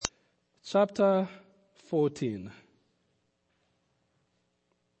chapter 14.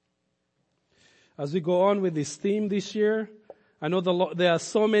 As we go on with this theme this year, I know there are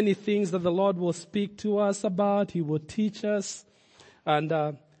so many things that the Lord will speak to us about. He will teach us, and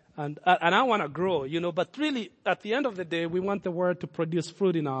I want to grow, but really at the end of the day, we want the word to produce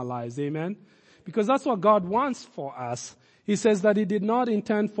fruit in our lives. Amen. Because that's what God wants for us. He says that He did not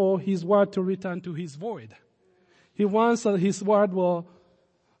intend for His word to return to His void. He wants that His word will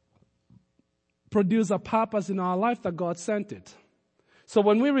produce a purpose in our life that God sent it. So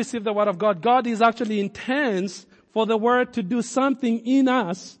when we receive the word of God, God is actually intends for the word to do something in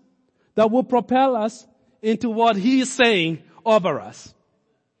us that will propel us into what He is saying over us.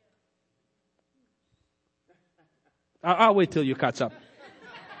 I'll wait till you catch up.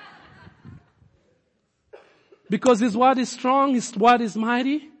 Because His word is strong, His word is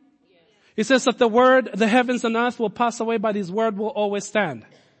mighty. He says that the heavens and earth will pass away, but His word will always stand.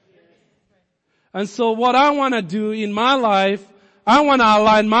 And so what I want to do in my life, I want to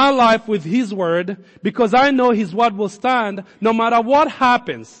align my life with His word, because I know His word will stand no matter what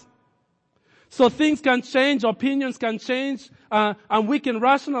happens. So things can change, opinions can change, and we can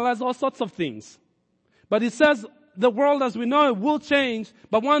rationalize all sorts of things. But it says the world as we know it will change,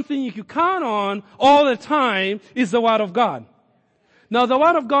 but one thing you can count on all the time is the word of God. Now the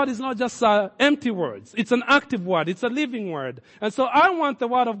word of God is not just empty words. It's an active word. It's a living word. And so I want the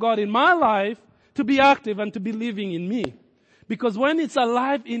word of God in my life to be active and to be living in me. Because when it's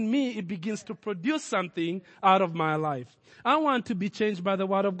alive in me, it begins to produce something out of my life. I want to be changed by the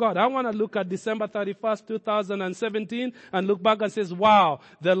word of God. I want to look at December 31st, 2017 and look back and says, wow,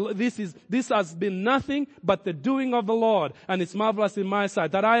 this has been nothing but the doing of the Lord. And it's marvelous in my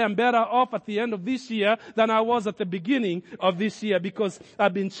sight that I am better off at the end of this year than I was at the beginning of this year, because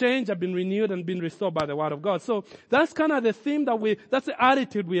I've been changed, I've been renewed and been restored by the word of God. So that's kind of the theme that's the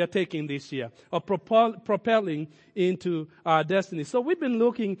attitude we are taking this year, of propelling into our destiny. So we've been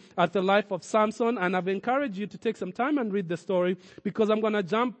looking at the life of Samson, and I've encouraged you to take some time and read the story, because I'm going to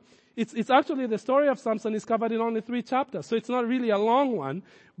jump. It's actually the story of Samson is covered in only 3 chapters, so it's not really a long one,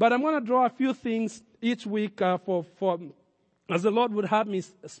 but I'm going to draw a few things each week for as the Lord would have me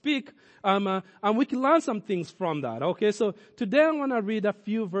speak, and we can learn some things from that. Okay, so today I'm going to read a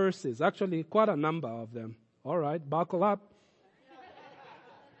few verses, actually quite a number of them. All right, buckle up.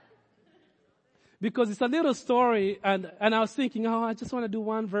 Because it's a little story, and I was thinking, I just want to do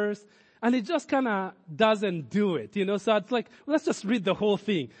one verse, and it just kind of doesn't do it, So it's like, let's just read the whole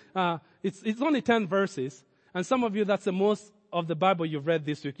thing. It's only 10 verses, and some of you, that's the most of the Bible you've read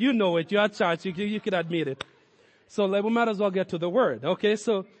this week. You know it. You're at church. You can admit it. So we might as well get to the word. Okay,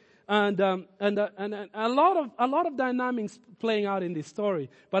 so and a lot of dynamics playing out in this story.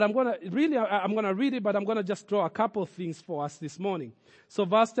 But I'm gonna read it, but I'm gonna just draw a couple of things for us this morning. So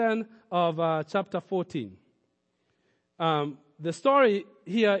verse 10 of chapter 14. The story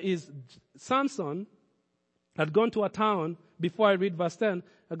here is Samson had gone to a town, before I read verse 10,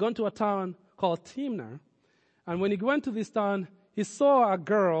 had gone to a town called Timnah. And when he went to this town, he saw a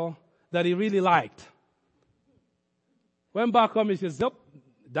girl that he really liked. Went back home, he says, "Yep,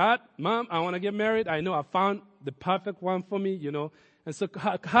 Dad, Mom, I want to get married. I know I found the perfect one for me, And so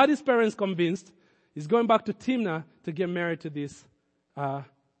had his parents convinced, he's going back to Timnah to get married to this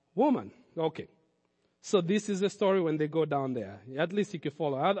woman. Okay. So this is the story when they go down there. At least you can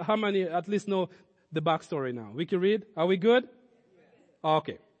follow. How many at least know the backstory now? We can read? Are we good?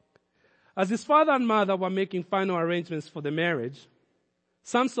 Okay. As his father and mother were making final arrangements for the marriage,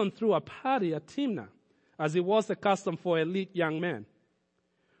 Samson threw a party at Timnah, as it was the custom for elite young men.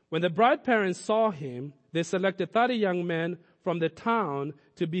 When the bride parents saw him, they selected 30 young men from the town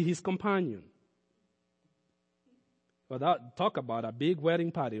to be his companion. Well, talk about a big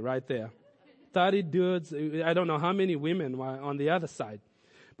wedding party right there. 30 dudes, I don't know how many women were on the other side.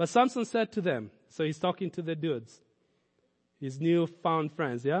 But Samson said to them, so he's talking to the dudes, his newfound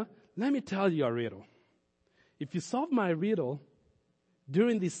friends, yeah? Let me tell you a riddle. If you solve my riddle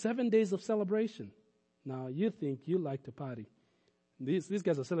during these 7 days of celebration, now you think you like to party. These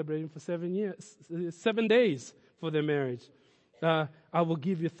guys are celebrating for 7 days for their marriage. I will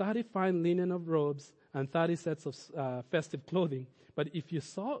give you 30 fine linen of robes and 30 sets of festive clothing. But if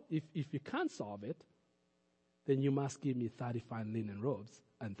you can't solve it, then you must give me 30 fine linen robes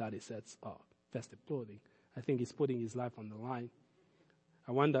and 30 sets of festive clothing. I think he's putting his life on the line.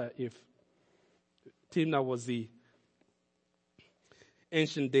 I wonder if Timnah was the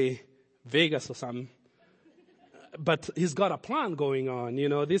ancient day Vegas or something. But he's got a plan going on.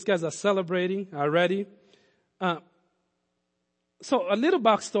 These guys are celebrating already. So a little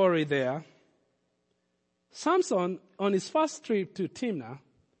backstory there. Samson, on his first trip to Timnah,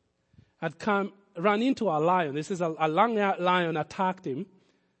 ran into a lion. This is a long-haired lion attacked him,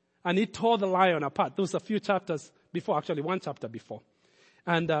 and he tore the lion apart. There was a few chapters before, actually one chapter before.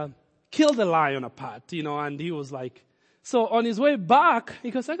 And killed the lion apart, and he was like, so on his way back,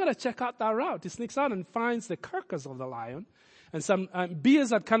 he goes, I gotta check out that route. He sneaks out and finds the carcass of the lion. And some bears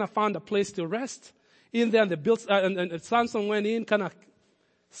had kind of found a place to rest in there, and they built, and Samson went in, kind of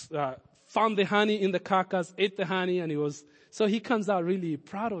found the honey in the carcass, ate the honey, and so he comes out really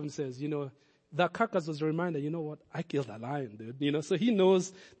proud of him, says, that carcass was a reminder, you know what, I killed that lion, dude. So he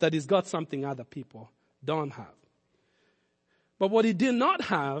knows that he's got something other people don't have. But what he did not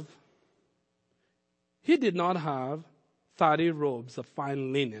have 30 robes of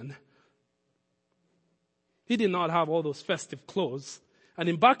fine linen. He did not have all those festive clothes.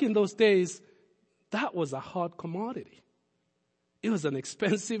 And back in those days, that was a hard commodity. It was an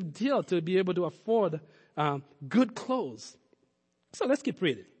expensive deal to be able to afford good clothes. So let's keep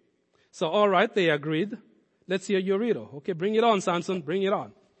reading. So all right, they agreed. Let's hear your riddle. Okay, bring it on, Samson, bring it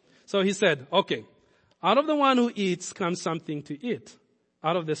on. So he said, okay, out of the one who eats comes something to eat.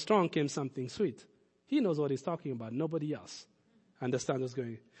 Out of the strong came something sweet. He knows what he's talking about. Nobody else understands what's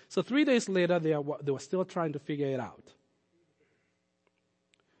going on. So 3 days later, they were still trying to figure it out.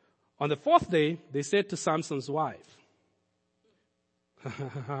 On the fourth day, they said to Samson's wife,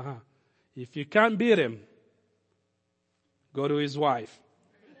 if you can't beat him, go to his wife.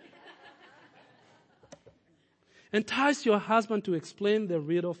 Entice your husband to explain the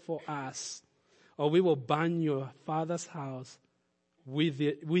riddle for us, or we will burn your father's house with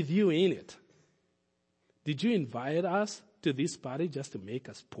you in it. Did you invite us to this party just to make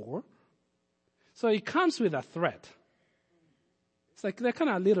us poor? So it comes with a threat. It's like they're kind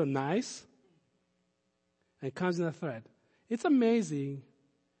of a little nice. And it comes with a threat. It's amazing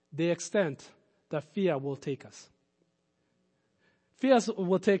the extent that fear will take us. Fear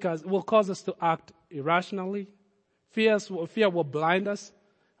will cause us to act irrationally. Fear will blind us.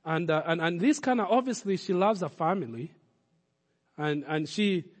 And this kind of, obviously she loves her family. And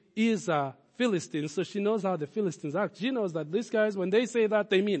she is a Philistine, so she knows how the Philistines act. She knows that these guys, when they say that,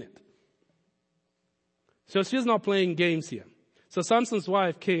 they mean it. So she's not playing games here. So Samson's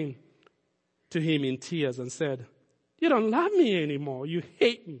wife came to him in tears and said, you don't love me anymore. You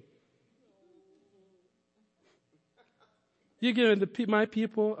hate me. You're giving my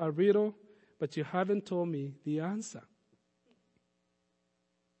people a riddle, but you haven't told me the answer.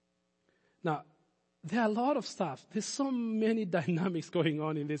 Now, there are a lot of stuff. There's so many dynamics going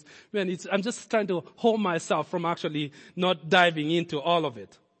on in this. Man, I'm just trying to hold myself from actually not diving into all of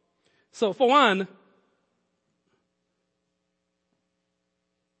it. So for one,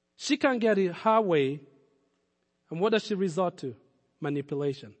 she can't get it her way. And what does she resort to?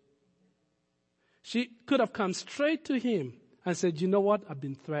 Manipulation. She could have come straight to him and said, you know what? I've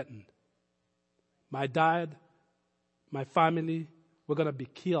been threatened. My dad, my family, we're going to be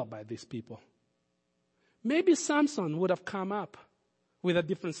killed by these people. Maybe Samson would have come up with a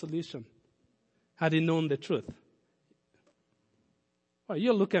different solution had he known the truth. Well,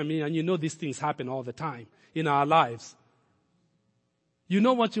 you look at me and you know these things happen all the time in our lives. You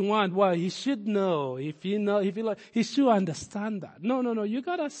know what you want. Well, he should know. He should understand that. No. You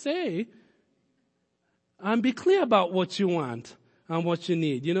gotta say and be clear about what you want and what you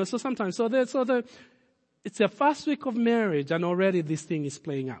need. So sometimes, it's the first week of marriage and already this thing is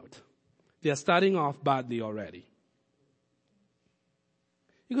playing out. They are starting off badly already.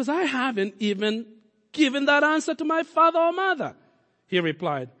 Because I haven't even given that answer to my father or mother. He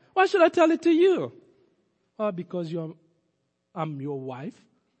replied, why should I tell it to you? Oh, because I'm your wife.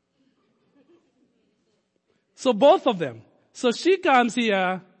 So both of them. So she comes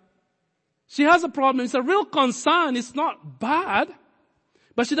here. She has a problem. It's a real concern. It's not bad.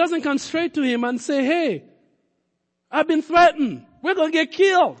 But she doesn't come straight to him and say, hey, I've been threatened. We're going to get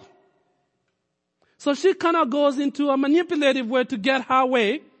killed. So she kind of goes into a manipulative way to get her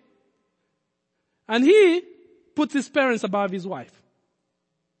way. And he puts his parents above his wife.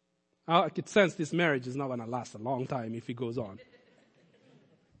 I could sense this marriage is not going to last a long time if he goes on.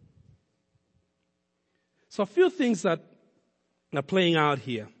 So a few things that are playing out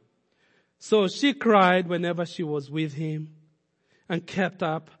here. So she cried whenever she was with him and kept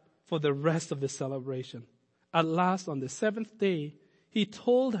up for the rest of the celebration. At last, on the seventh day, he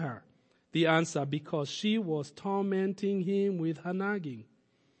told her the answer because she was tormenting him with her nagging.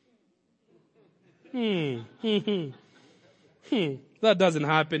 That doesn't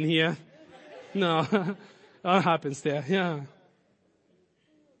happen here. No, that happens there, yeah.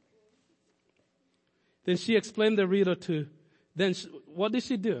 Then she explained the riddle what did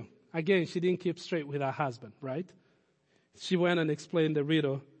she do? Again, she didn't keep straight with her husband, right? She went and explained the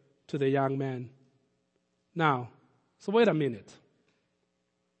riddle to the young man. Now, so wait a minute.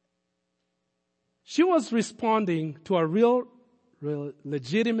 She was responding to a real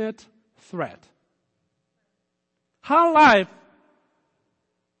legitimate threat. Her life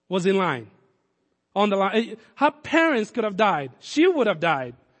was in line, on the line. Her parents could have died. She would have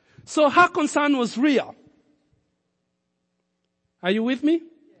died. So her concern was real. Are you with me?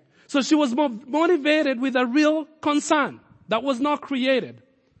 So she was motivated with a real concern that was not created.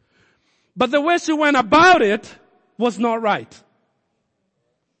 But the way she went about it was not right.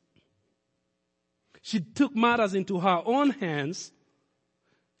 She took matters into her own hands.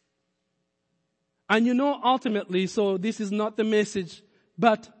 And ultimately, so this is not the message,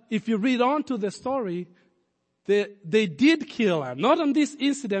 but if you read on to the story, they did kill her. Not on this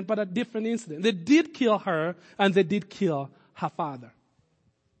incident, but a different incident. They did kill her, and they did kill her father.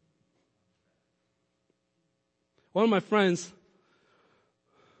 One of my friends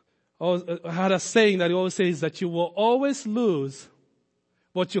had a saying that he always says that you will always lose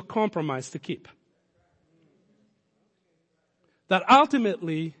what you compromise to keep. That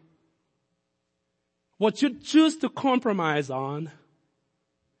ultimately, what you choose to compromise on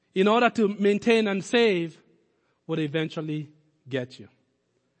in order to maintain and save would eventually get you.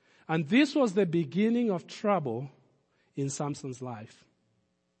 And this was the beginning of trouble in Samson's life.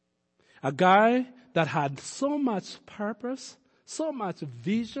 A guy that had so much purpose, so much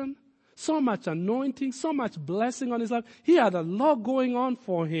vision, so much anointing, so much blessing on his life. He had a lot going on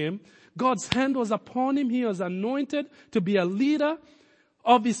for him. God's hand was upon him. He was anointed to be a leader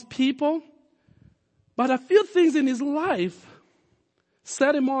of his people. But a few things in his life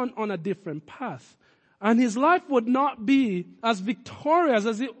set him on a different path. And his life would not be as victorious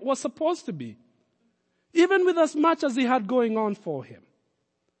as it was supposed to be. Even with as much as he had going on for him.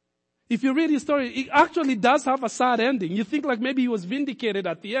 If you read his story, it actually does have a sad ending. You think like maybe he was vindicated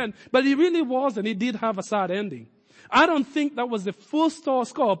at the end, but he really wasn't. He did have a sad ending. I don't think that was the full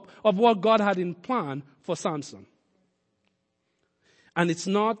scope of what God had in plan for Samson. And it's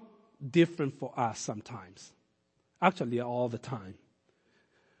not different for us sometimes. Actually, all the time.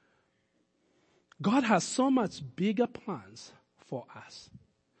 God has so much bigger plans for us.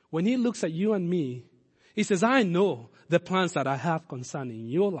 When he looks at you and me, he says, I know the plans that I have concerning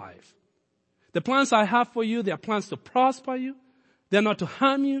your life. The plans I have for you, they are plans to prosper you. They're not to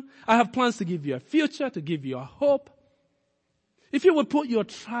harm you. I have plans to give you a future, to give you a hope. If you would put your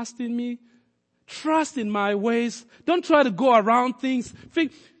trust in me, trust in my ways, don't try to go around things.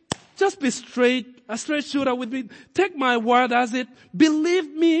 Just be straight, a straight shooter with me. Take my word as it. Believe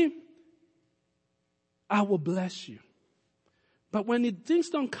me, I will bless you. But when things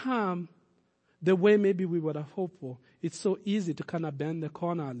don't come the way maybe we would have hoped for, it's so easy to kind of bend the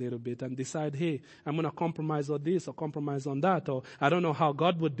corner a little bit and decide, hey, I'm going to compromise on this or compromise on that, or I don't know how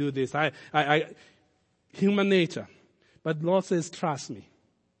God would do this. Human nature. But the Lord says, trust me.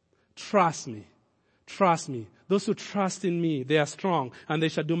 Trust me. Trust me. Those who trust in me, they are strong and they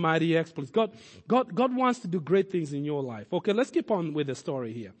shall do mighty exploits. God wants to do great things in your life. Okay, let's keep on with the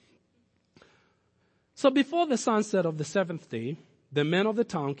story here. So before the sunset of the seventh day, the men of the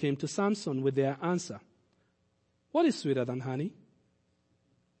town came to Samson with their answer. What is sweeter than honey?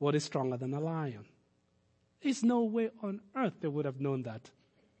 What is stronger than a lion? There's no way on earth they would have known that.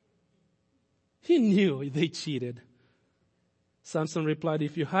 He knew they cheated. Samson replied,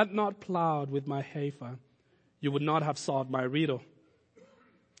 if you had not plowed with my heifer, you would not have solved my riddle.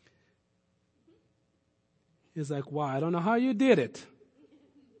 He's like, wow, I don't know how you did it.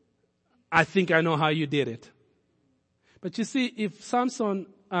 I think I know how you did it. But you see, if Samson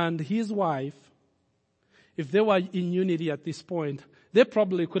and his wife, if they were in unity at this point, they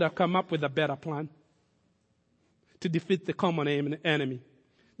probably could have come up with a better plan to defeat the common enemy.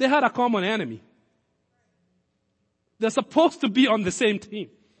 They had a common enemy. They're supposed to be on the same team.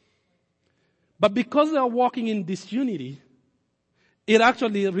 But because they are walking in disunity, it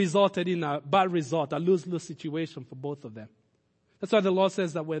actually resulted in a bad result, a lose-lose situation for both of them. That's why the Lord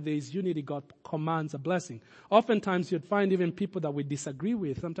says that where there is unity, God commands a blessing. Oftentimes you'd find even people that we disagree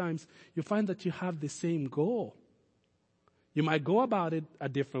with, sometimes you find that you have the same goal. You might go about it a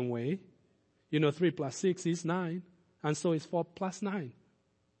different way. 3 plus 6 is 9, and so is 4 plus 9.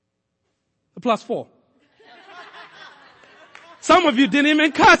 Plus 4. Some of you didn't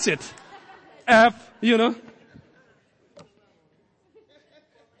even catch it. F.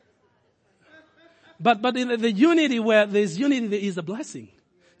 But in the unity, where there's unity, there is a blessing.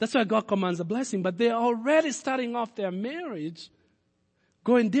 That's why God commands a blessing. But they're already starting off their marriage,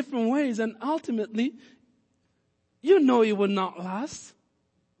 going different ways, and ultimately, it will not last.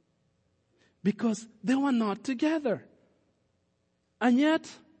 Because they were not together. And yet,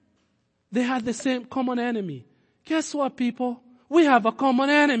 They had the same common enemy. Guess what, people? We have a common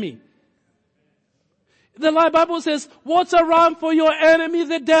enemy. The Bible says, watch around for your enemy,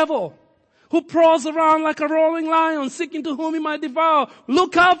 the devil, who prowls around like a roaring lion, seeking to whom he might devour.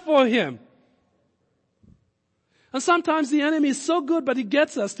 Look out for him. And sometimes the enemy is so good, but he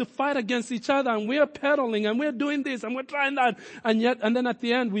gets us to fight against each other, and we're peddling, and we're doing this, and we're trying that, and then at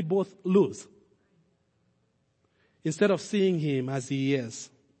the end we both lose. Instead of seeing him as he is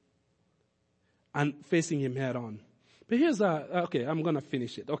and facing him head on. But here's okay, I'm gonna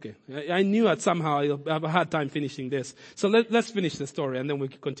finish it. Okay. I knew that somehow I'll have a hard time finishing this. So let's finish the story and then we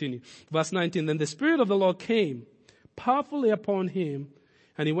can continue. Verse 19, then the Spirit of the Lord came powerfully upon him,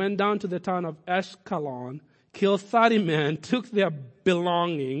 and he went down to the town of Ashkelon, killed 30 men, took their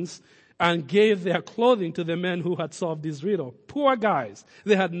belongings, and gave their clothing to the men who had solved this riddle. Poor guys.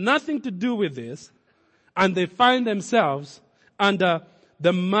 They had nothing to do with this, and they find themselves under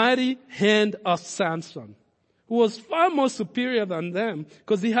the mighty hand of Samson, who was far more superior than them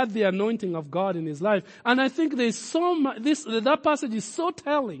because he had the anointing of God in his life. And I think there's so much, that passage is so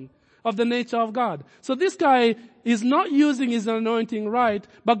telling of the nature of God. So this guy is not using his anointing right,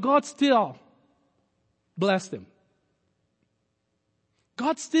 but God still blessed him.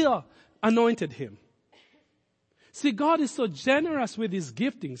 God still anointed him. See, God is so generous with his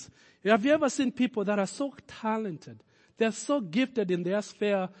giftings. Have you ever seen people that are so talented? They're so gifted in their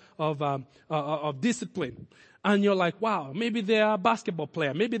sphere of discipline. And you're like, wow, maybe they're a basketball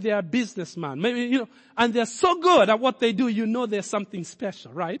player. Maybe they're a businessman. Maybe, and they're so good at what they do, there's something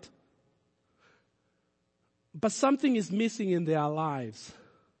special, right? But something is missing in their lives.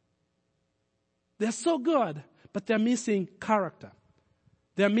 They're so good, but they're missing character.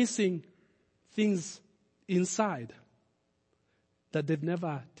 They're missing things inside that they've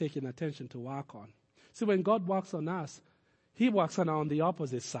never taken attention to work on. See, when God works on us, he works on the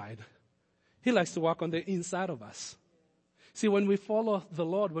opposite side. He likes to work on the inside of us. See, when we follow the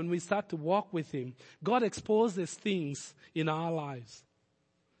Lord, when we start to walk with him, God exposes things in our lives.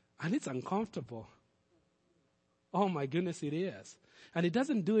 And it's uncomfortable. Oh my goodness, it is. And he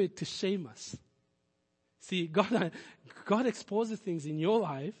doesn't do it to shame us. See, God exposes things in your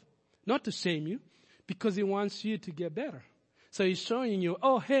life, not to shame you, because he wants you to get better. So he's showing you,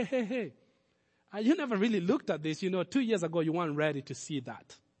 oh, hey. You never really looked at this. 2 years ago, you weren't ready to see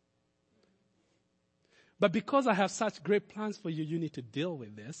that. But because I have such great plans for you, you need to deal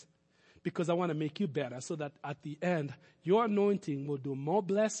with this. Because I want to make you better so that at the end, your anointing will do more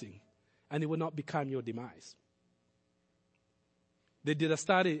blessing and it will not become your demise. They did a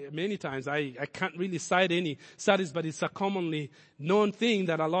study many times. I can't really cite any studies, but it's a commonly known thing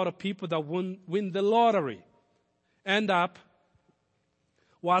that a lot of people that win the lottery end up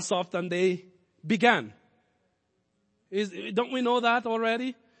worse off than they began. Don't we know that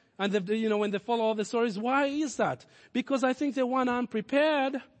already? And when they follow all the stories, why is that? Because I think they went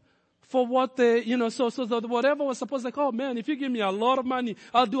unprepared for what they, so whatever was supposed to, oh man, if you give me a lot of money,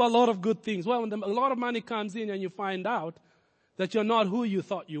 I'll do a lot of good things. Well, when a lot of money comes in and you find out that you're not who you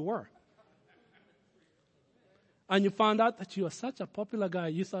thought you were. And you found out that you are such a popular guy,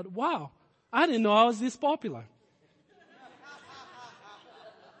 you thought, wow, I didn't know I was this popular.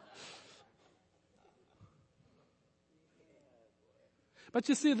 But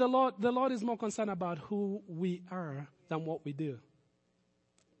you see, the Lord is more concerned about who we are than what we do.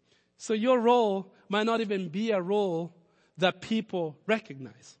 So your role might not even be a role that people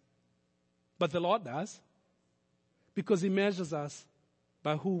recognize. But the Lord does. Because he measures us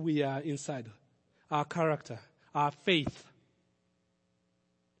by who we are inside. Our character, our faith.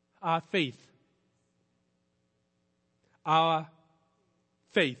 Our faith. Our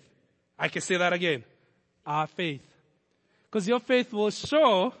faith. I can say that again. Our faith. Because your faith will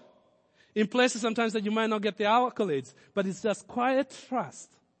show in places sometimes that you might not get the accolades, but it's just quiet trust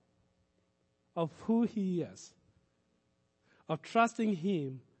of who he is, of trusting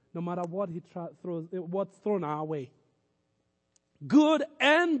him no matter what he throws, what's thrown our way, good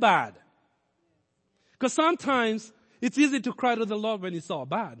and bad. Because sometimes it's easy to cry to the Lord when it's all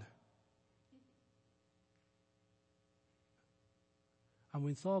bad, and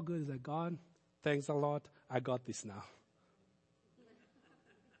when it's all good, it's like, God, thanks a lot, I got this now.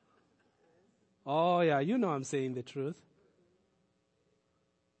 Oh yeah, I'm saying the truth.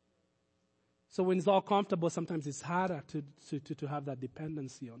 So when it's all comfortable, sometimes it's harder to have that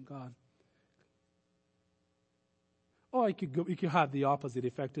dependency on God. Or it could have the opposite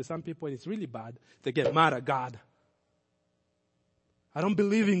effect too. Some people, when it's really bad, they get mad at God. I don't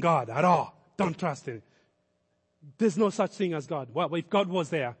believe in God at all. Don't trust him. There's no such thing as God. Well, if God was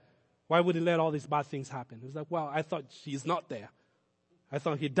there, why would he let all these bad things happen? It was like, well, I thought he's not there. I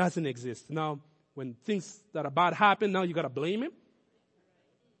thought he doesn't exist. Now, when things that are bad happen, now you got to blame him.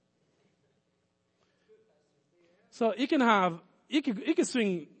 So it can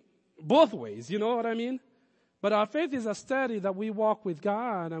swing both ways, you know what I mean? But our faith is a study that we walk with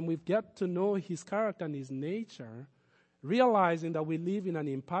God and we get to know his character and his nature, realizing that we live in an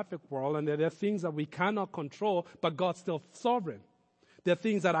imperfect world and that there are things that we cannot control, but God's still sovereign. There are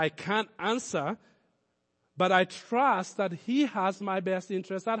things that I can't answer, but I trust that he has my best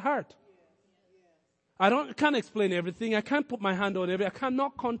interest at heart. I can't explain everything. I can't put my hand on everything. I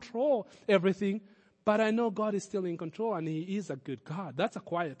cannot control everything, but I know God is still in control and he is a good God. That's a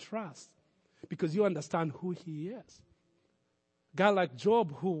quiet trust because you understand who he is. A guy like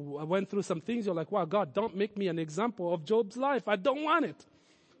Job who went through some things, you're like, wow, God, don't make me an example of Job's life. I don't want it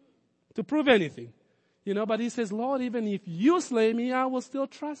to prove anything. You know, but he says, Lord, even if you slay me, I will still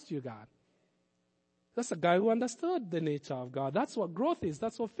trust you, God. That's a guy who understood the nature of God. That's what growth is.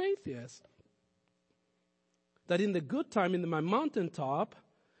 That's what faith is. That in the good time, in my mountaintop,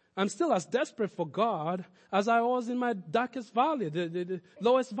 I'm still as desperate for God as I was in my darkest valley, the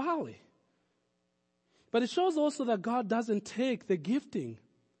lowest valley. But it shows also that God doesn't take the gifting,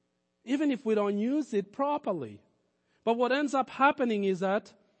 even if we don't use it properly. But what ends up happening is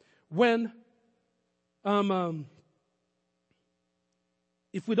that when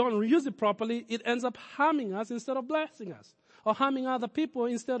if we don't use it properly, it ends up harming us instead of blessing us, or harming other people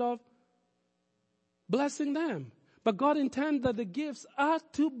instead of blessing them. But God intended that the gifts are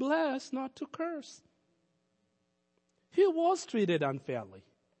to bless, not to curse. He was treated unfairly.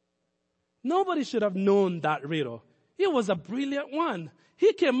 Nobody should have known that riddle. It was a brilliant one.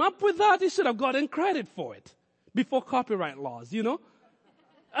 He came up with that. He should have gotten credit for it before copyright laws, you know.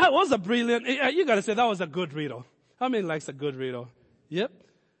 That was a brilliant, you got to say that was a good riddle. How many likes a good riddle? Yep.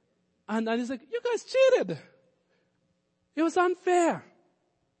 And he's like, you guys cheated. It was unfair.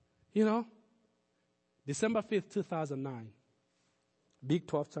 You know. December 5th, 2009. Big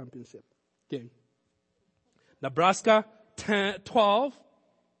 12 championship game. Nebraska 12.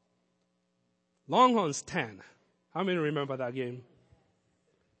 Longhorns 10. How many remember that game?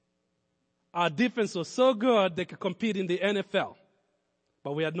 Our defense was so good they could compete in the NFL.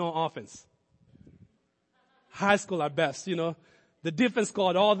 But we had no offense. High school at best, you know. The defense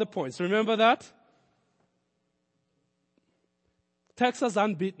scored all the points. Remember that? Texas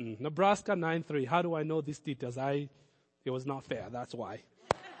unbeaten. Nebraska 9-3. How do I know these details? It was not fair. That's why.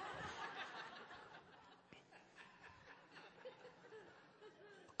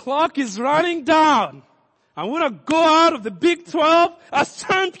 Clock is running down. I want to go out of the Big 12 as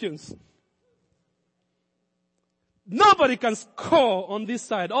champions. Nobody can score on this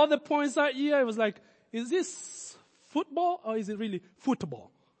side. All the points that year, it was like, is this football or is it really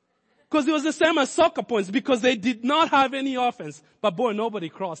football? Because it was the same as soccer points because they did not have any offense. But boy, nobody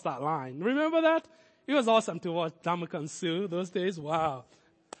crossed that line. Remember that? It was awesome to watch Ndamukong Suh those days. Wow.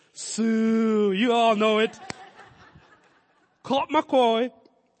 Suh, you all know it. Colt McCoy.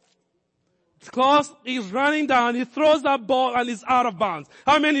 Clock is running down. He throws that ball and it's out of bounds.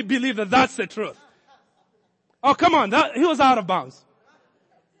 How many believe that that's the truth? Oh, come on. He was out of bounds.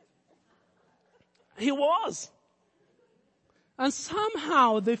 He was. And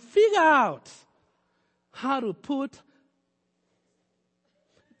somehow they figure out how to put,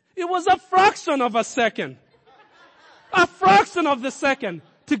 it was a fraction of a second. A fraction of the second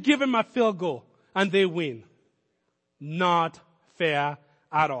to give him a field goal. And they win. Not fair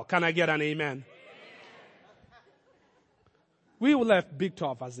at all. Can I get an amen? We left Big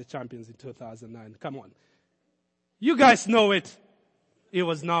 12 as the champions in 2009. Come on. You guys know it. It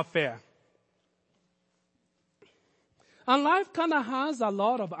was not fair. And life kind of has a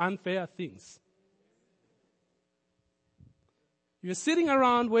lot of unfair things. You're sitting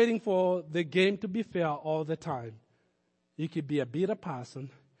around waiting for the game to be fair all the time. You could be a bitter person.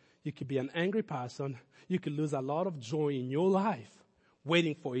 You could be an angry person. You could lose a lot of joy in your life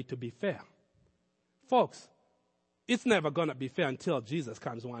waiting for it to be fair. Folks, it's never going to be fair until Jesus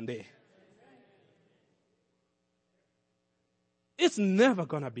comes one day. It's never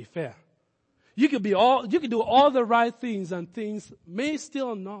going to be fair. You could do all the right things and things may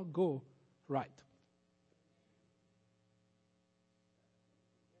still not go right.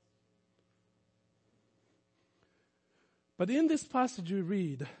 But in this passage we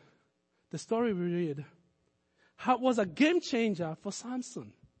read, the story we read, was a game changer for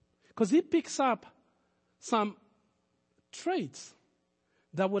Samson. Because he picks up some traits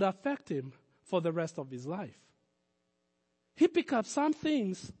that would affect him for the rest of his life. He picked up some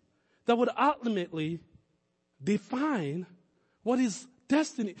things that would ultimately define what his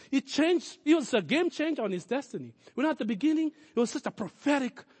destiny. It changed. It was a game changer on his destiny. When at the beginning, it was such a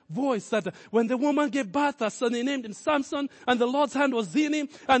prophetic voice that when the woman gave birth, a son, he named him Samson, and the Lord's hand was in him,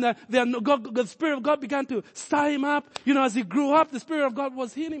 and the Spirit of God began to stir him up. As he grew up, the Spirit of God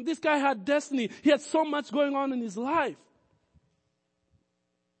was in him. This guy had destiny. He had so much going on in his life.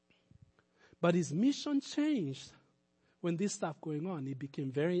 But his mission changed when this stuff going on. He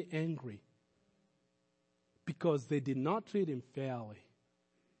became very angry because they did not treat him fairly.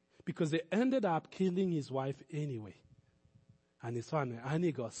 Because they ended up killing his wife anyway. And his family. And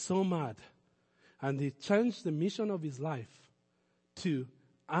he got so mad. And he changed the mission of his life to,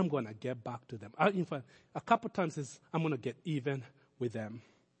 I'm going to get back to them. In fact, a couple times says, I'm going to get even with them.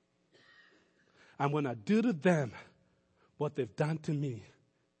 I'm going to do to them what they've done to me.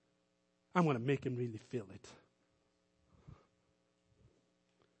 I'm going to make him really feel it.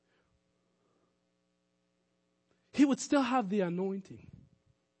 He would still have the anointing.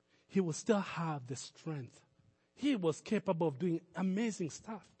 He would still have the strength. He was capable of doing amazing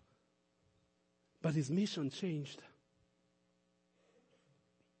stuff. But his mission changed.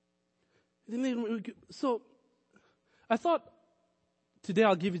 So, I thought today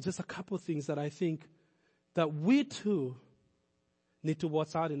I'll give you just a couple of things that I think that we too need to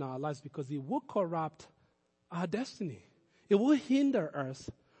watch out in our lives, because it will corrupt our destiny. It will hinder us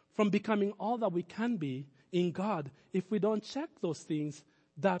from becoming all that we can be in God if we don't check those things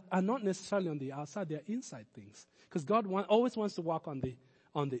that are not necessarily on the outside, they're inside things. Because God always wants to work on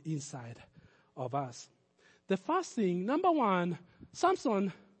the inside of us. The first thing, number one,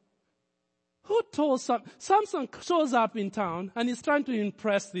 Samson shows up in town and he's trying to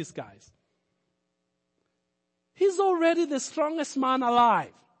impress these guys. He's already the strongest man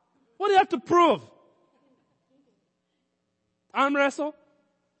alive. What do you have to prove? Arm wrestle?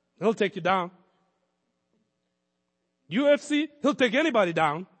 He'll take you down. UFC? He'll take anybody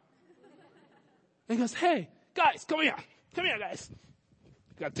down. And he goes, hey, guys, come here. Come here, guys.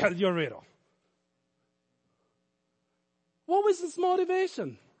 I gotta tell you a riddle. What was his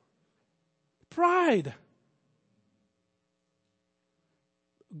motivation? Pride.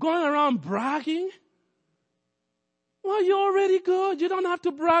 Going around bragging. Well, you're already good. You don't have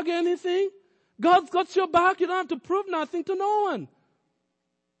to brag anything. God's got your back. You don't have to prove nothing to no one.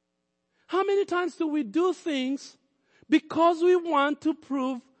 How many times do we do things because we want to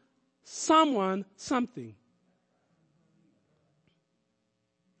prove someone something?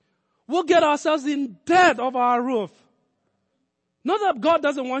 We'll get ourselves in debt of our roof. Not that God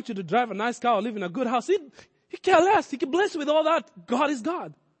doesn't want you to drive a nice car or live in a good house. He cares less. He can bless you with all that. God is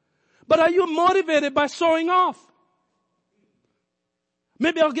God. But are you motivated by showing off?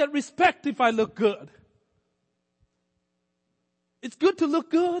 Maybe I'll get respect if I look good. It's good to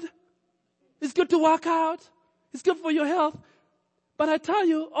look good. It's good to work out. It's good for your health. But I tell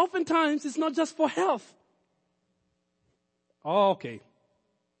you, oftentimes it's not just for health. Oh, okay.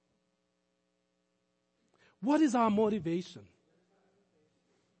 What is our motivation?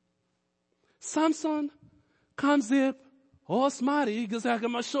 Samson comes in, all smarty. He goes, I'm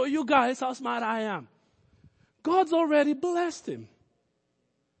going to show you guys how smart I am. God's already blessed him.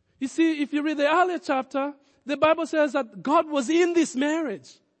 You see, if you read the earlier chapter, the Bible says that God was in this marriage.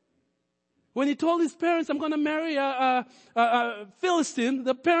 When he told his parents, I'm going to marry a Philistine,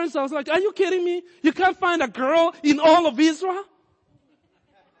 the parents was like, are you kidding me? You can't find a girl in all of Israel?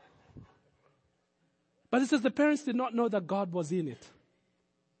 But it says the parents did not know that God was in it.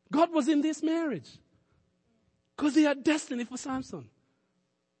 God was in this marriage. Because he had destiny for Samson.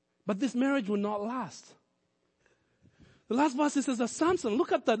 But this marriage will not last. The last verse says that Samson,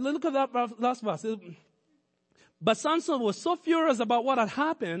 look at that last verse. But Samson was so furious about what had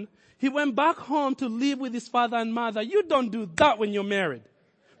happened, he went back home to live with his father and mother. You don't do that when you're married.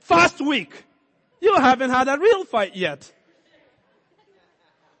 First week. You haven't had a real fight yet.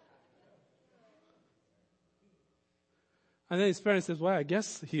 And then his parents says, well, I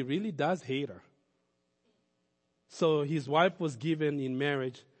guess he really does hate her. So his wife was given in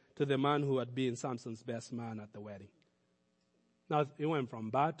marriage to the man who had been Samson's best man at the wedding. Now, it went from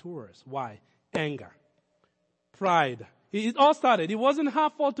bad to worse. Why? Anger. Pride. It all started. It wasn't her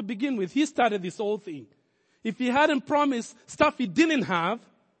fault to begin with. He started this whole thing. If he hadn't promised stuff he didn't have,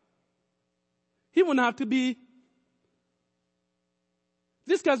 he wouldn't have to be.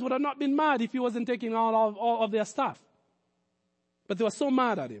 These guys would have not been mad if he wasn't taking all of their stuff. But they were so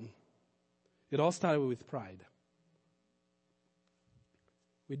mad at him. It all started with pride.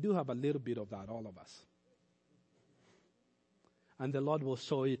 We do have a little bit of that, all of us. And the Lord will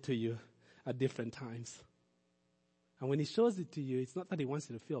show it to you at different times. And when he shows it to you, it's not that he wants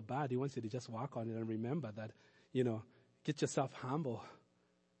you to feel bad. He wants you to just work on it and remember that, get yourself humble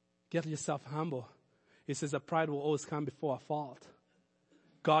Get yourself humble. He says that pride will always come before a fault.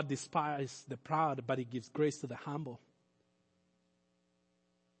 God despises the proud, but he gives grace to the humble.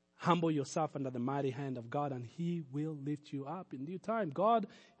 Humble yourself under the mighty hand of God, and he will lift you up in due time. God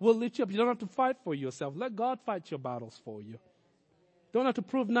will lift you up. You don't have to fight for yourself. Let God fight your battles for you. Don't have to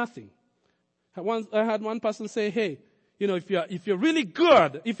prove nothing. I had one person say, hey, if you're really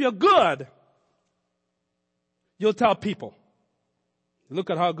good, if you're good, you'll tell people, look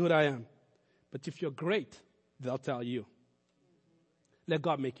at how good I am. But if you're great, they'll tell you. Let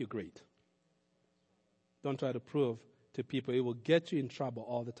God make you great. Don't try to prove to people. It will get you in trouble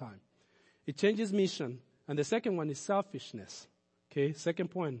all the time. It changes mission. And the second one is selfishness. Okay, second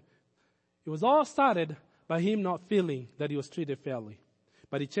point. It was all started by him not feeling that he was treated fairly.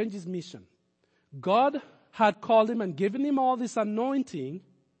 But it changes mission. God had called him and given him all this anointing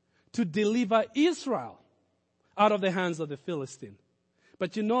to deliver Israel out of the hands of the Philistine.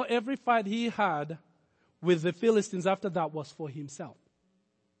 But every fight he had with the Philistines after that was for himself.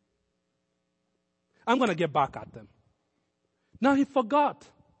 I'm going to get back at them. Now he forgot.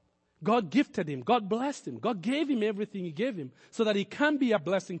 God gifted him. God blessed him. God gave him everything he gave him so that he can be a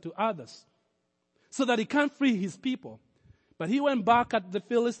blessing to others. So that he can free his people. But he went back at the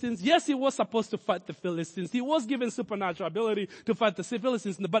Philistines. Yes, he was supposed to fight the Philistines. He was given supernatural ability to fight the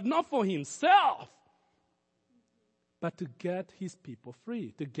Philistines, but not for himself. But to get his people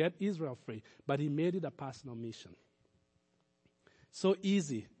free, to get Israel free. But he made it a personal mission. So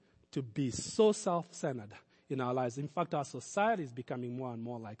easy to be so self-centered in our lives. In fact, our society is becoming more and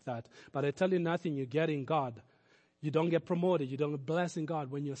more like that. But I tell you nothing, you get in God. You don't get promoted. You don't get blessed in God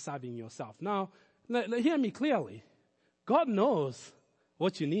when you're serving yourself. Now, hear me clearly. God knows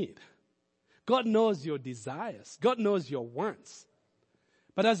what you need. God knows your desires. God knows your wants.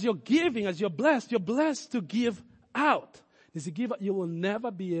 But as you're giving, as you're blessed to give out. As you give out, you will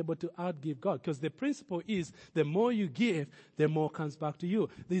never be able to outgive God. Because the principle is, the more you give, the more comes back to you.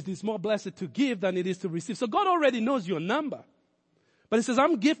 It is more blessed to give than it is to receive. So God already knows your number. But he says,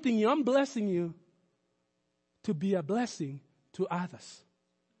 I'm gifting you, I'm blessing you to be a blessing to others.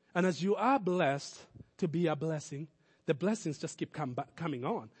 And as you are blessed to be a blessing, the blessings just keep coming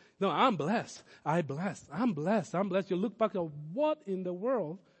on. No, I'm blessed. I'm blessed. You look back at what in the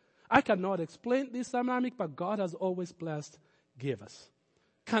world? I cannot explain this dynamic, but God has always blessed givers.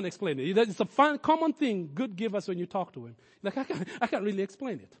 Can't explain it. It's a common thing, good givers when you talk to him. Like, I can't really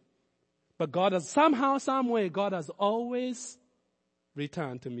explain it. But God has somehow, some way, God has always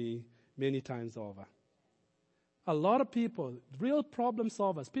returned to me many times over. A lot of people, real problem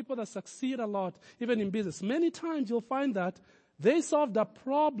solvers, people that succeed a lot, even in business, many times you'll find that they solved a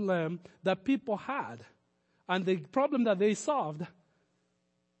problem that people had. And the problem that they solved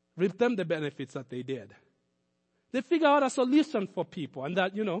reap them the benefits that they did. They figure out a solution for people, and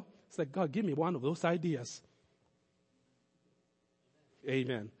that, it's like, God, give me one of those ideas.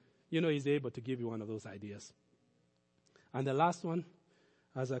 Amen. He's able to give you one of those ideas. And the last one,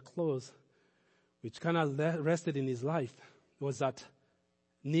 as I close, which kind of rested in his life, was that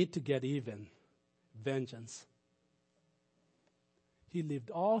need to get even, vengeance. He lived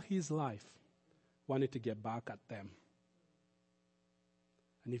all his life wanting to get back at them.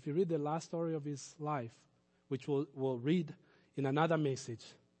 And if you read the last story of his life, which we'll read in another message,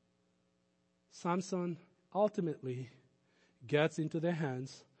 Samson ultimately gets into the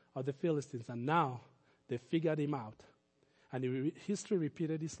hands of the Philistines, and now they figured him out. And history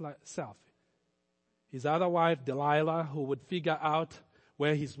repeated itself. His other wife, Delilah, who would figure out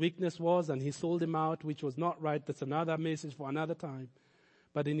where his weakness was, and he sold him out, which was not right. That's another message for another time.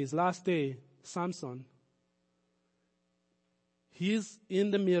 But in his last day, Samson, he's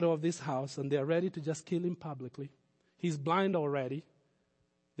in the middle of this house, and they're ready to just kill him publicly. He's blind already.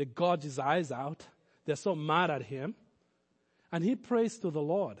 They gouge his eyes out. They're so mad at him. And he prays to the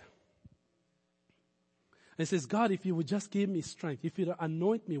Lord. And he says, God, if you would just give me strength, if you'd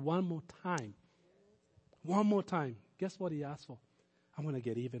anoint me one more time. Guess what he asked for? I want to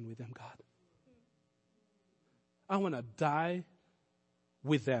get even with them, God. I want to die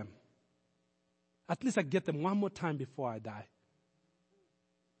with them. At least I get them one more time before I die.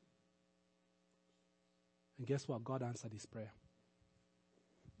 And guess what? God answered his prayer.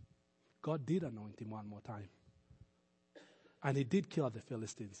 God did anoint him one more time. And he did kill the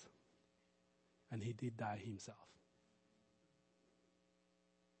Philistines. And he did die himself.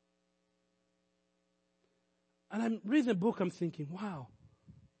 And I'm reading the book, I'm thinking, wow.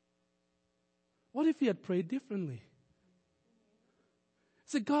 What if he had prayed differently? I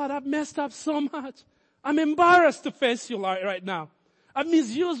said, God, I've messed up so much. I'm embarrassed to face you right now. I've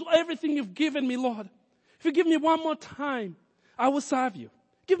misused everything you've given me, Lord. If you give me one more time, I will serve you.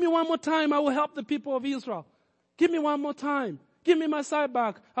 Give me one more time. I will help the people of Israel. Give me one more time. Give me my side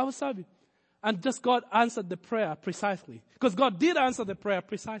back. I will serve you. And just God answered the prayer precisely. Because God did answer the prayer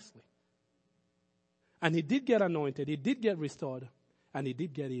precisely. And he did get anointed. He did get restored. And he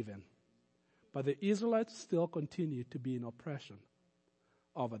did get even. But the Israelites still continued to be in oppression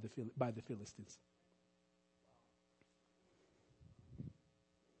by the Philistines.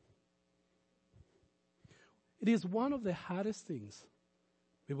 It is one of the hardest things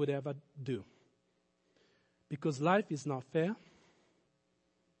we would ever do. Because life is not fair.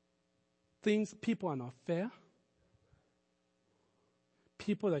 People are not fair.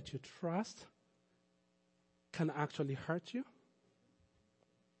 People that you trust can actually hurt you.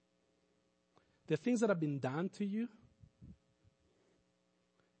 The things that have been done to you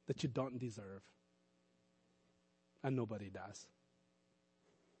that you don't deserve. And nobody does.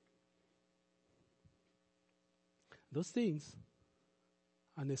 Those things,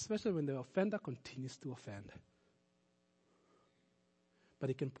 and especially when the offender continues to offend. But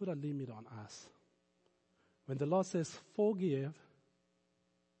it can put a limit on us. When the Lord says forgive,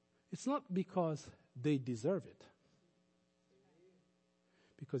 it's not because they deserve it.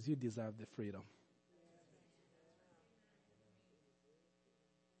 Because you deserve the freedom.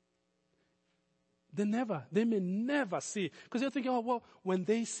 They may never see. Because you're thinking, oh, well, when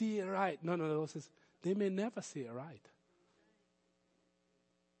they see it right. No, the Lord says, they may never see it right.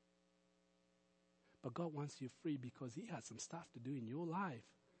 But God wants you free because he has some stuff to do in your life.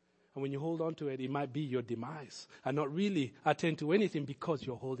 And when you hold on to it, it might be your demise. And not really attend to anything because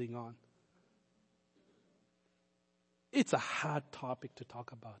you're holding on. It's a hard topic to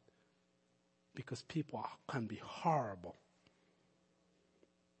talk about. Because people can be horrible.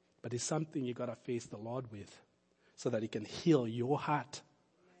 But it's something you got to face the Lord with. So that he can heal your heart.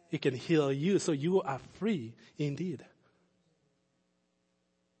 He can heal you so you are free indeed.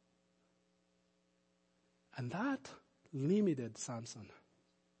 And that limited Samson.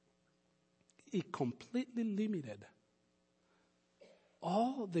 It completely limited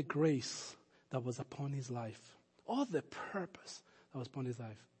all the grace that was upon his life. All the purpose that was upon his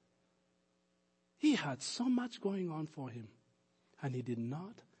life. He had so much going on for him. And he did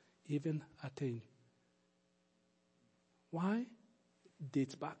not even attain. Why? It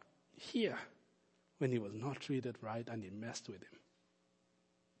dates back here when he was not treated right and he messed with him.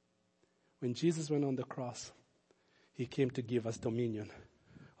 When Jesus went on the cross, he came to give us dominion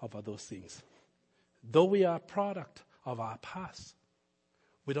over those things. Though we are a product of our past,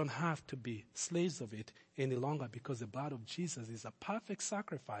 we don't have to be slaves of it any longer because the blood of Jesus is a perfect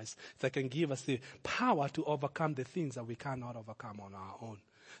sacrifice that can give us the power to overcome the things that we cannot overcome on our own.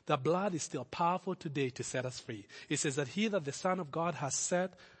 The blood is still powerful today to set us free. It says that he that the Son of God has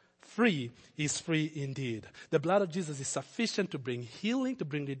set free is free indeed. The blood of Jesus is sufficient to bring healing, to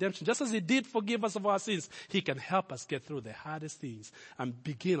bring redemption. Just as he did forgive us of our sins, he can help us get through the hardest things and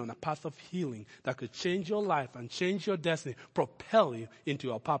begin on a path of healing that could change your life and change your destiny, propel you into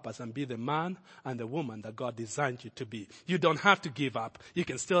your purpose and be the man and the woman that God designed you to be. You don't have to give up. You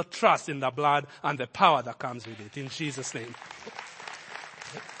can still trust in the blood and the power that comes with it. In Jesus' name.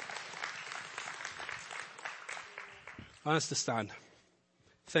 I want us to stand.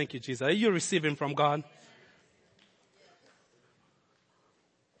 Thank you, Jesus. Are you receiving from God?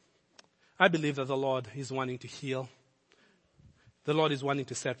 I believe that the Lord is wanting to heal. The Lord is wanting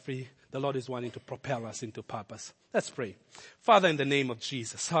to set free. The Lord is wanting to propel us into purpose. Let's pray. Father, in the name of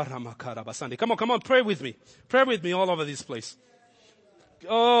Jesus. Come on, pray with me. Pray with me all over this place.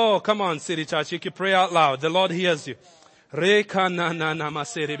 Oh, come on, City Church. You can pray out loud. The Lord hears you.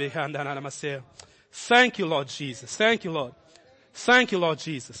 Thank you, Lord Jesus. Thank you, Lord. Thank you, Lord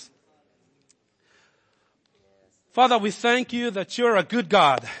Jesus. Father, we thank you that you're a good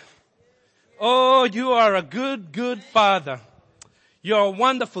God. Oh, you are a good, good Father. You're a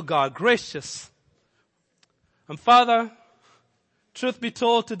wonderful God, gracious. And Father, truth be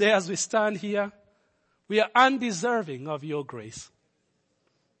told today as we stand here, we are undeserving of your grace.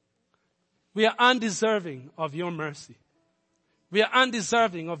 We are undeserving of your mercy. We are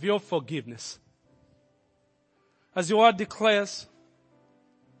undeserving of your forgiveness. As your word declares,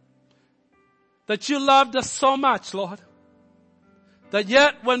 that you loved us so much, Lord, that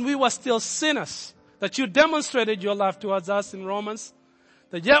yet when we were still sinners, that you demonstrated your love towards us in Romans,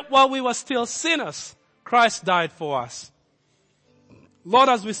 that yet while we were still sinners, Christ died for us. Lord,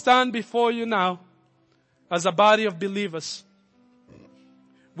 as we stand before you now, as a body of believers,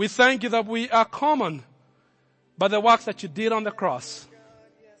 we thank you that we are common by the work that you did on the cross.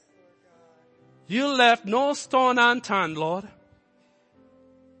 You left no stone unturned, Lord.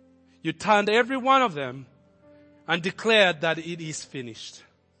 You turned every one of them and declared that it is finished.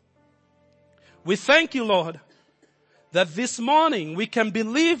 We thank you, Lord, that this morning we can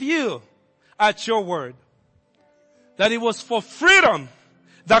believe you at your word. That it was for freedom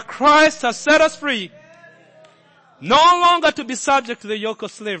that Christ has set us free. No longer to be subject to the yoke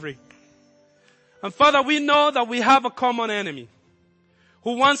of slavery. And Father, we know that we have a common enemy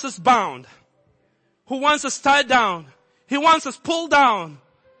who wants us bound, who wants us tied down. He wants us pulled down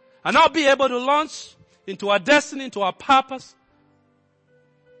and not be able to launch into our destiny, into our purpose,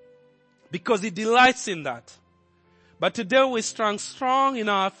 because he delights in that. But today we stand strong in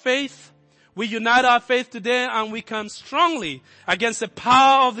our faith. We unite our faith today and we come strongly against the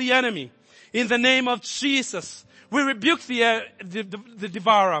power of the enemy. In the name of Jesus, we rebuke the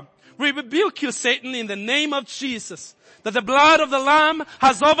devourer. We rebuke you, Satan, in the name of Jesus. That the blood of the Lamb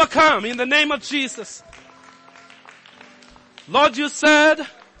has overcome in the name of Jesus. Lord, you said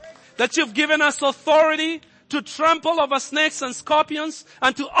that you've given us authority to trample over snakes and scorpions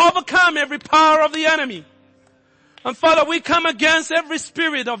and to overcome every power of the enemy. And Father, we come against every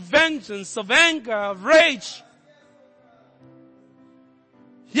spirit of vengeance, of anger, of rage.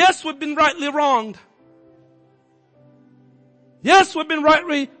 Yes, we've been rightly wronged. Yes, we've been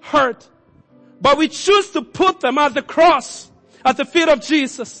rightly hurt. But we choose to put them at the cross, at the feet of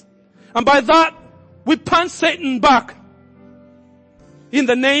Jesus. And by that, we punch Satan back. In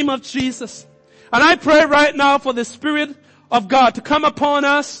the name of Jesus. And I pray right now for the Spirit of God to come upon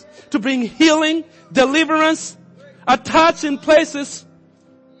us, to bring healing, deliverance, attach in places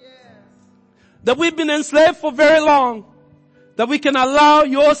that we've been enslaved for very long. That we can allow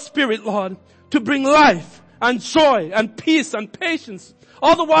your Spirit, Lord, to bring life and joy and peace and patience.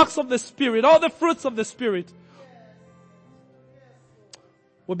 All the works of the Spirit, all the fruits of the Spirit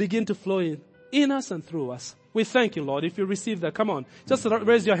will begin to flow in us and through us. We thank you, Lord. If you receive that, come on. Just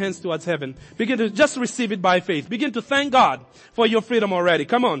raise your hands towards heaven. Begin to just receive it by faith. Begin to thank God for your freedom already.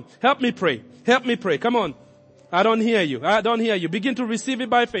 Come on. Help me pray. Help me pray. Come on. I don't hear you. I don't hear you. Begin to receive it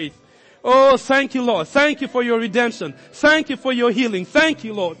by faith. Oh, thank you, Lord. Thank you for your redemption. Thank you for your healing. Thank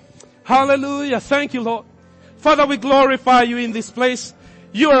you, Lord. Hallelujah. Thank you, Lord. Father, we glorify you in this place.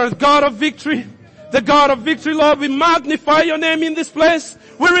 You are a God of victory. The God of victory, Lord. We magnify your name in this place.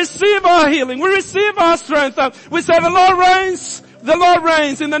 We receive our healing. We receive our strength. We say the Lord reigns. The Lord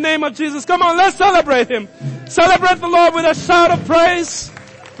reigns in the name of Jesus. Come on, let's celebrate him. Celebrate the Lord with a shout of praise.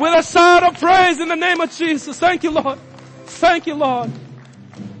 With a shout of praise in the name of Jesus. Thank you, Lord. Thank you, Lord.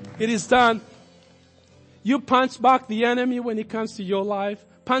 It is done. You punch back the enemy when it comes to your life.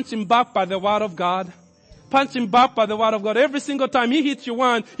 Punch him back by the word of God. Punch him back by the word of God. Every single time he hits you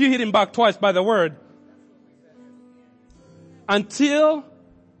one, you hit him back twice by the word. Until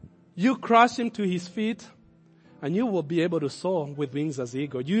you crush him to his feet, and you will be able to soar with wings as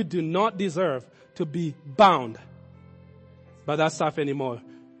eagle. You do not deserve to be bound by that stuff anymore.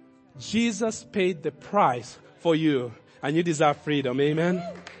 Jesus paid the price for you, and you deserve freedom. Amen.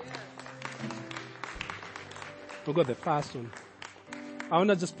 We'll go the fast one. I want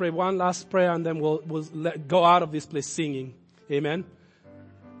to just pray one last prayer, and then we'll go out of this place singing. Amen.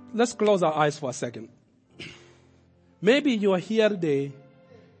 Let's close our eyes for a second. Maybe you are here today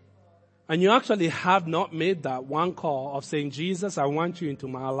and you actually have not made that one call of saying, Jesus, I want you into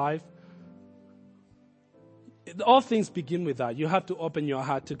my life. All things begin with that. You have to open your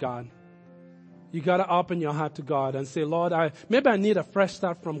heart to God. You got to open your heart to God and say, Lord, maybe I need a fresh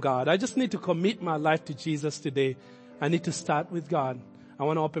start from God. I just need to commit my life to Jesus today. I need to start with God. I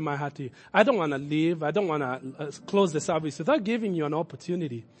want to open my heart to you. I don't want to leave. I don't want to close the service without giving you an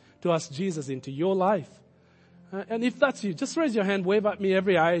opportunity to ask Jesus into your life. And if that's you, just raise your hand, wave at me.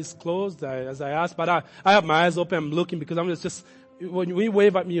 Every eye is closed as I ask, but I have my eyes open. I'm looking because I'm just when you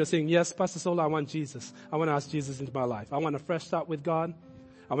wave at me, you're saying, yes, Pastor Sola, I want Jesus. I want to ask Jesus into my life. I want a fresh start with God.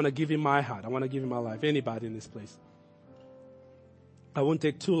 I want to give him my heart. I want to give him my life. Anybody in this place. I won't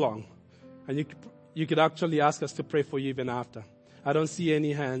take too long. And you could actually ask us to pray for you even after. I don't see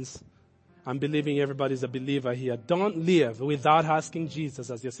any hands. I'm believing everybody's a believer here. Don't live without asking Jesus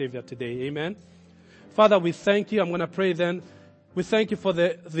as your Savior today. Amen. Father, we thank you. I'm going to pray then. We thank you for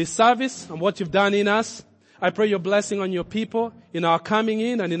the service and what you've done in us. I pray your blessing on your people in our coming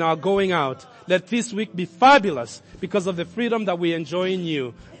in and in our going out. Let this week be fabulous because of the freedom that we enjoy in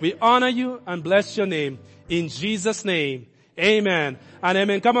you. We honor you and bless your name. In Jesus' name, amen and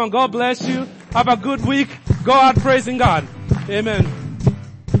amen. Come on, God bless you. Have a good week. Go out praising God. Amen.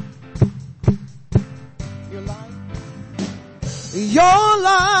 Your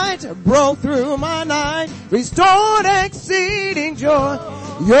light broke through my night, restored exceeding joy.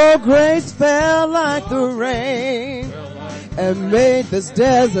 Your grace fell like the rain and made this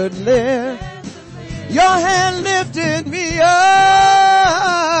desert live. Your hand lifted me up.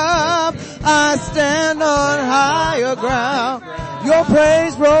 I stand on higher ground. Your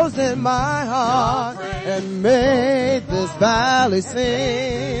praise rose in my heart and made this valley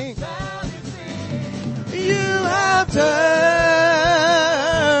sing. You have turned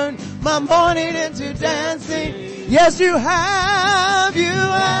my mourning into dancing. Yes, you have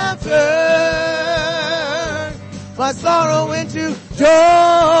turned my sorrow into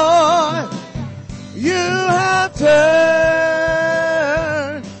joy. You have turned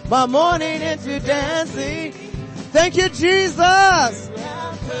my mourning into dancing. Thank you, Jesus.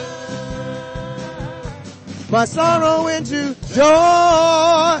 My sorrow into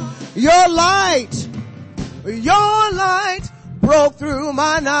joy. Your light broke through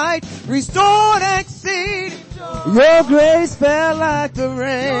my night, restored exceeding. Your grace fell like the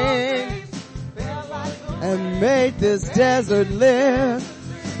rain and made this desert live.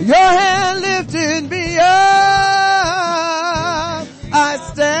 Your hand lifted me up. I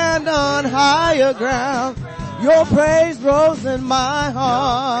stand on higher ground. Your praise rose in my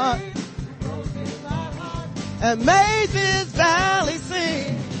heart and made this valley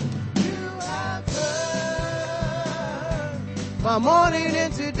sing. You have turned my mourning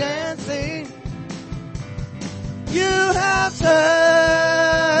into dancing. You have turned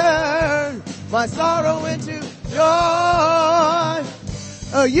my sorrow into joy.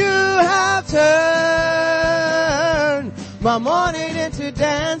 Oh, you have turned my mourning into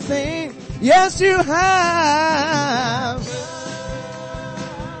dancing. Yes, you have.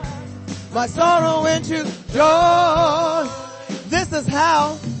 My sorrow into joy. This is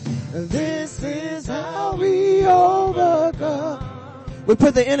how we overcome. We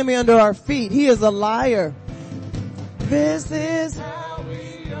put the enemy under our feet. He is a liar. This is how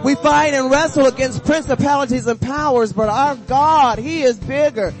we fight and wrestle against principalities and powers, but our God, He is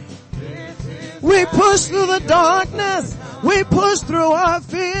bigger. We push through the darkness. We push through our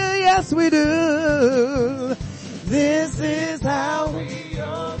fear. Yes, we do. This is how we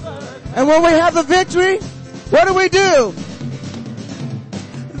overcome. And when we have the victory, what do?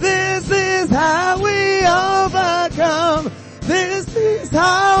 This is how we overcome. This is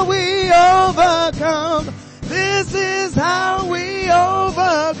how we overcome. This is how we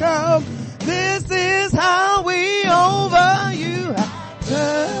overcome. This is how we you have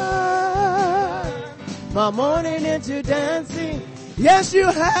turned my mourning into dancing. Yes, you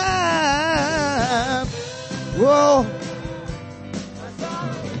have. Whoa.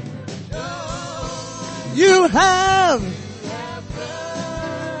 You have.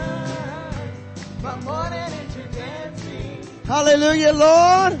 My mourning into dancing. Hallelujah,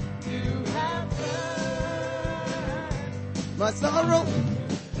 Lord. My sorrow.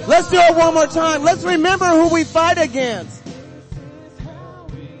 Let's do it one more time. Let's remember who we fight against.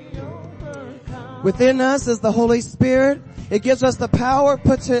 Within us is the Holy Spirit. It gives us the power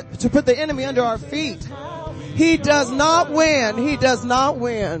to put the enemy under our feet. He does not win. He does not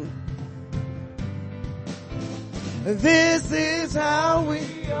win. This is how we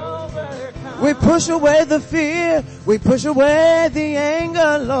overcome. We push away the fear. We push away the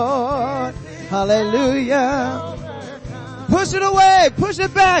anger, Lord. Hallelujah. Push it away. Push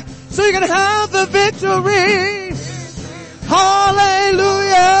it back. So you can have the victory.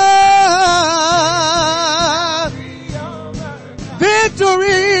 Hallelujah.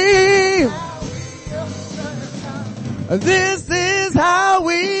 Victory. This is how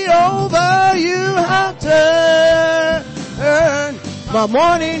we you have turned my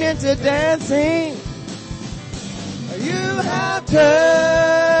mourning into dancing. You have turned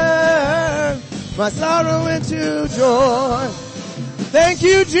my sorrow into joy. Thank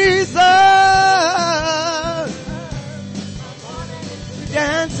you, Jesus.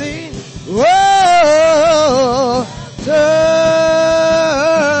 Dancing. Whoa. Turn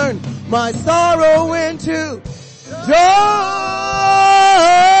my sorrow into joy.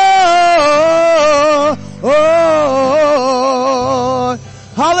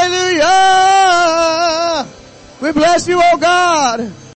 Hallelujah. We bless you, oh God.